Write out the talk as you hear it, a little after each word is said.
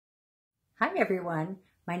Hi everyone,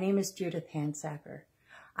 my name is Judith Hansacker.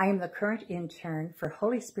 I am the current intern for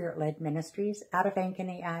Holy Spirit Led Ministries out of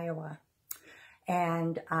Ankeny, Iowa.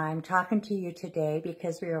 And I'm talking to you today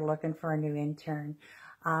because we are looking for a new intern.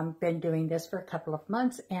 Been doing this for a couple of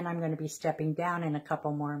months and I'm going to be stepping down in a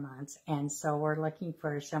couple more months. And so we're looking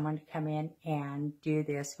for someone to come in and do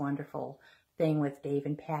this wonderful thing with Dave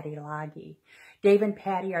and Patty Loggy. Dave and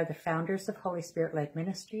Patty are the founders of Holy Spirit Led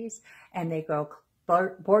Ministries, and they go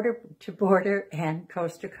border to border and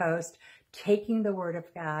coast to coast, taking the Word of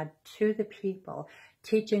God to the people,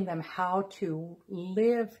 teaching them how to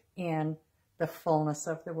live in the fullness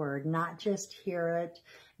of the Word, not just hear it,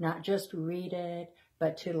 not just read it,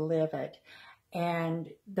 but to live it. And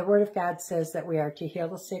the Word of God says that we are to heal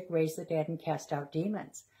the sick, raise the dead, and cast out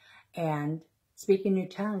demons, and speak in new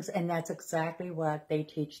tongues. And that's exactly what they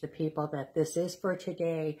teach the people, that this is for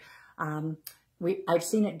today. I've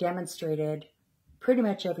seen it demonstrated pretty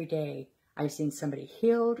much every day. I've seen somebody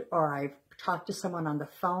healed, or I've talked to someone on the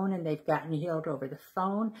phone and they've gotten healed over the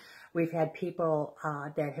phone. We've had people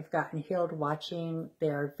that have gotten healed watching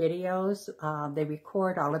their videos. They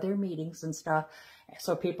record all of their meetings and stuff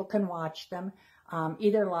so people can watch them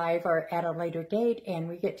either live or at a later date. And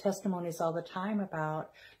we get testimonies all the time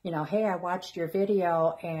about, hey, I watched your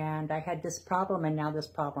video and I had this problem and now this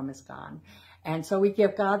problem is gone. And so we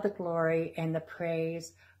give God the glory and the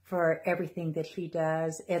praise for everything that he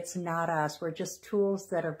does. It's not us. We're just tools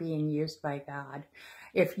that are being used by God.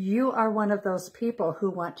 If you are one of those people who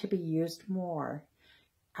want to be used more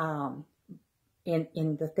in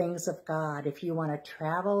the things of God, if you want to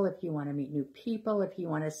travel, if you want to meet new people, if you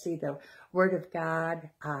want to see the Word of God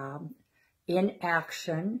in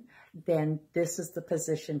action, then this is the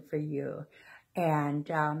position for you.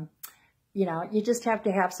 And you just have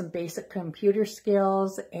to have some basic computer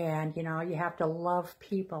skills, and, you have to love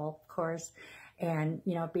people, of course, and,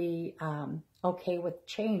 be okay with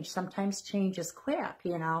change. Sometimes change is quick,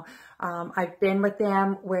 I've been with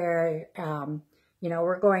them where,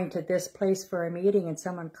 we're going to this place for a meeting and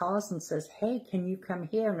someone calls and says, hey, can you come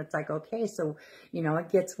here? And it's like, okay, so,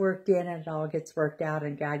 it gets worked in and it all gets worked out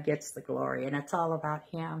and God gets the glory, and it's all about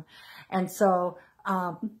him. And so,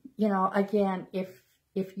 again,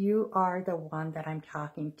 if you are the one that I'm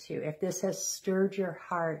talking to, if this has stirred your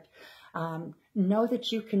heart, know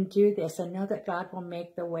that you can do this, and know that God will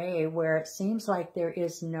make the way where it seems like there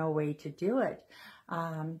is no way to do it.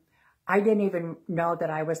 I didn't even know that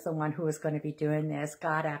I was the one who was going to be doing this.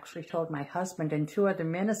 God actually told my husband and 2 other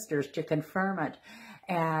ministers to confirm it.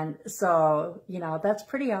 And so, that's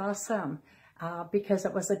pretty awesome. Because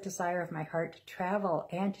it was a desire of my heart to travel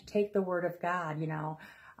and to take the Word of God,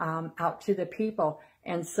 out to the people.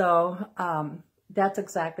 And so that's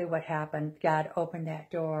exactly what happened. God opened that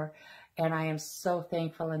door, and I am so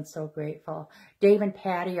thankful and so grateful. Dave and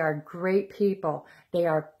Patty are great people. They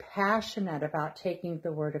are passionate about taking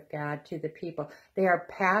the Word of God to the people. They are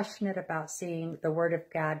passionate about seeing the Word of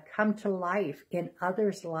God come to life in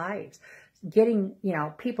others' lives, getting,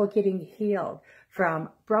 people getting healed from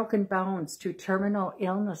broken bones to terminal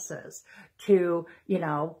illnesses to,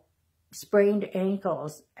 sprained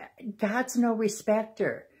ankles. God's no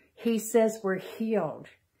respecter. He says we're healed.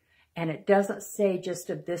 And it doesn't say just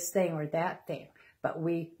of this thing or that thing, but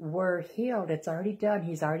we were healed. It's already done.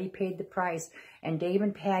 He's already paid the price. And Dave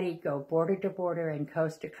and Patty go border to border and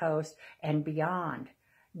coast to coast and beyond,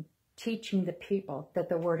 teaching the people that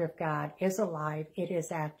the Word of God is alive, it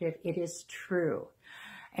is active, it is true.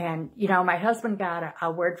 And, my husband got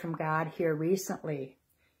a word from God here recently.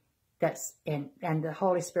 And the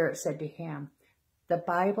Holy Spirit said to him, the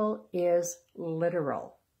Bible is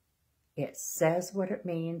literal. It says what it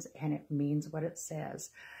means, and it means what it says.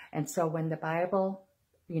 And so when the Bible,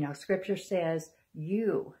 Scripture says,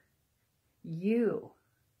 you heal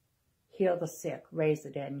the sick, raise the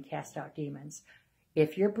dead, and cast out demons.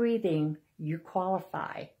 If you're breathing, you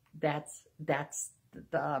qualify. That's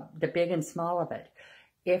the big and small of it.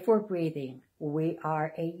 If we're breathing, we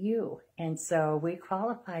are a you. And so we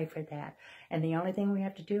qualify for that. And the only thing we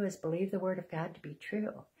have to do is believe the Word of God to be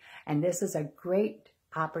true. And this is a great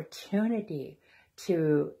opportunity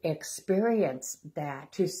to experience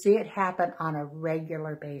that, to see it happen on a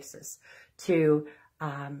regular basis, to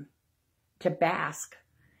bask,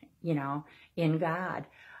 in God.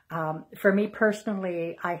 For me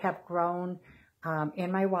personally, I have grown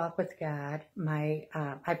in my walk with God.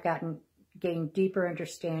 I've gained deeper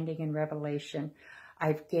understanding and revelation.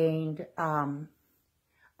 I've gained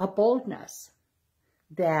a boldness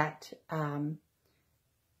that, all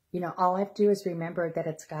I have to do is remember that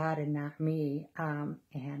it's God and not me.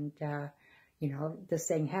 This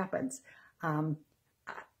thing happens.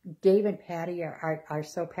 Dave and Patty are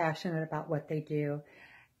so passionate about what they do,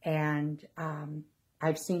 and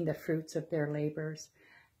I've seen the fruits of their labors,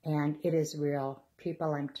 and it is real.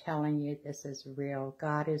 People, I'm telling you, this is real.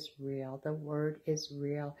 God is real. The Word is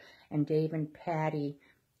real. And Dave and Patty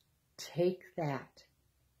take that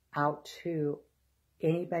out to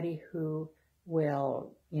anybody who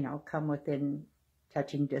will, come within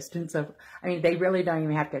touching distance of, they really don't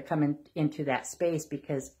even have to come into that space,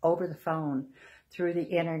 because over the phone, through the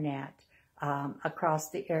internet, across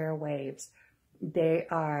the airwaves, they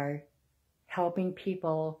are helping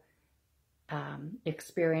people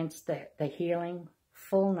experience the healing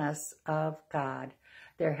fullness of God.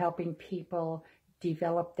 They're helping people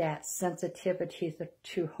develop that sensitivity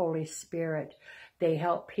to Holy Spirit. They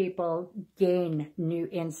help people gain new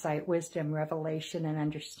insight, wisdom, revelation, and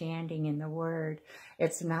understanding in the Word.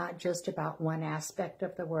 It's not just about one aspect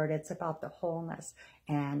of the Word, it's about the wholeness.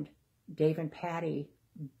 And Dave and Patty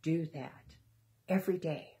do that every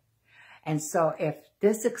day. And so if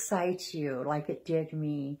this excites you, like it did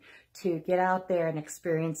me, to get out there and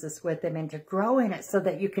experience this with them and to grow in it so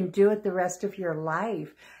that you can do it the rest of your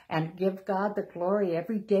life and give God the glory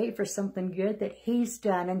every day for something good that He's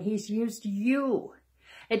done and He's used you.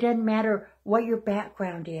 It doesn't matter what your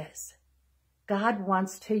background is. God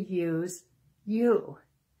wants to use you.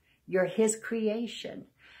 You're His creation.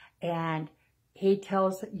 And He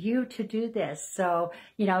tells you to do this. So,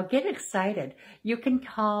 get excited. You can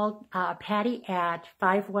call Patty at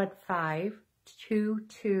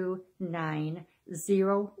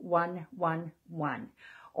 515-229-0111.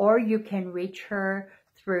 Or you can reach her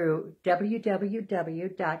through www.hslm.us.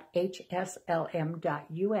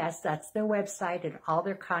 That's their website, and all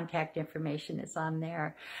their contact information is on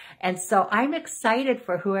there. And so I'm excited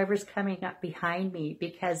for whoever's coming up behind me,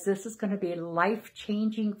 because this is going to be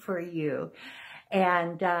life-changing for you.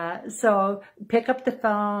 And so pick up the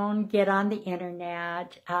phone, get on the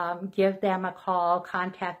internet, give them a call,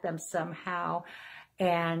 contact them somehow,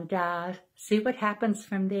 and see what happens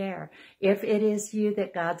from there. If it is you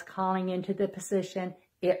that God's calling into the position,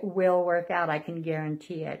 it will work out. I can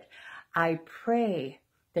guarantee it. I pray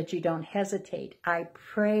that you don't hesitate. I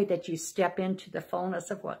pray that you step into the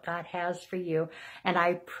fullness of what God has for you. And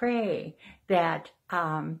I pray that,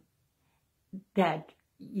 that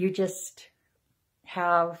you just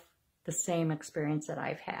have the same experience that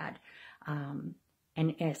I've had. And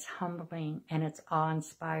it's humbling, and it's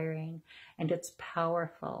awe-inspiring, and it's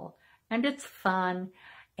powerful, and it's fun.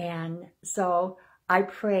 And so I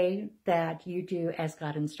pray that you do as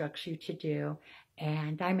God instructs you to do.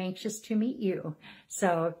 And I'm anxious to meet you.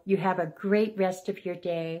 So you have a great rest of your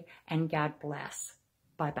day, and God bless.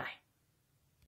 Bye-bye.